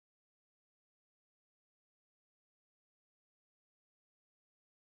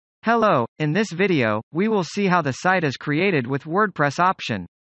Hello, in this video, we will see how the site is created with WordPress option.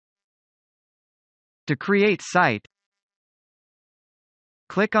 To create site,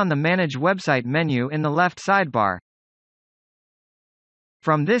 click on the Manage Website menu in the left sidebar.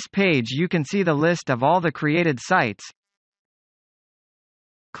 From this page you can see the list of all the created sites.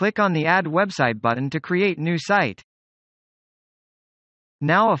 Click on the Add Website button to create new site.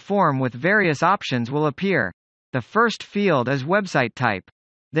 Now a form with various options will appear. The first field is website type.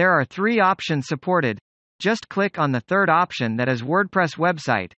 There are 3 options supported. Just click on the third option, that is WordPress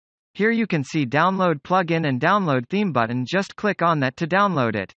website. Here you can see Download Plugin and Download Theme button. Just click on that to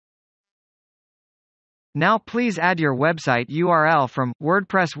download it. Now please add your website URL from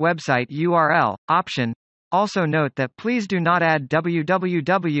WordPress website URL option. Also note that please do not add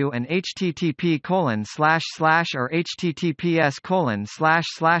www and http:// or https://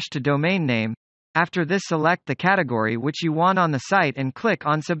 to domain name. After this, select the category which you want on the site and click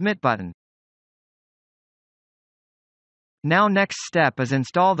on Submit button. Now next step is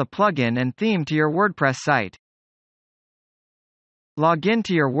install the plugin and theme to your WordPress site. Log in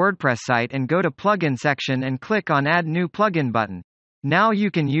to your WordPress site and go to Plugin section and click on Add New Plugin button. Now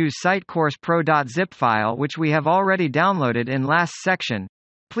you can use SiteCoursePro.zip file which we have already downloaded in last section.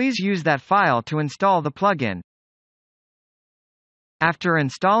 Please use that file to install the plugin. After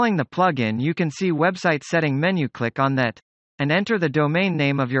installing the plugin, you can see Website Setting menu. Click on that and enter the domain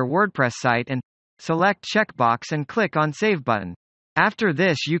name of your WordPress site and select checkbox and click on Save button. After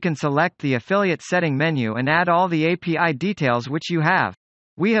this you can select the Affiliate Setting menu and add all the API details which you have.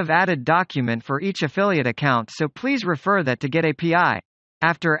 We have added document for each affiliate account, so please refer that to get API.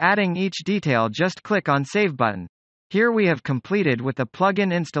 After adding each detail, just click on Save button. Here we have completed with the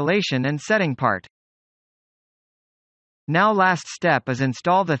plugin installation and setting part. Now last step is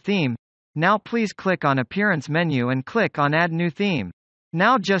install the theme. Now please click on Appearance menu and click on Add New Theme.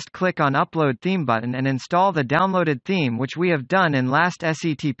 Now just click on Upload Theme button and install the downloaded theme which we have done in last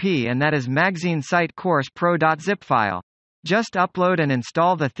SETP, and that is Magazine SiteCoursePro.zip file. Just upload and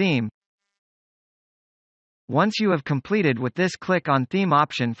install the theme. Once you have completed with this, click on Theme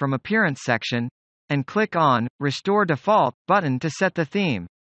option from Appearance section and click on Restore Default button to set the theme.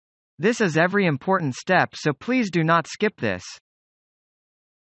 This is every important step, so please do not skip this.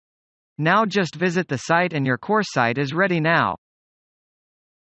 Now just visit the site and your course site is ready now.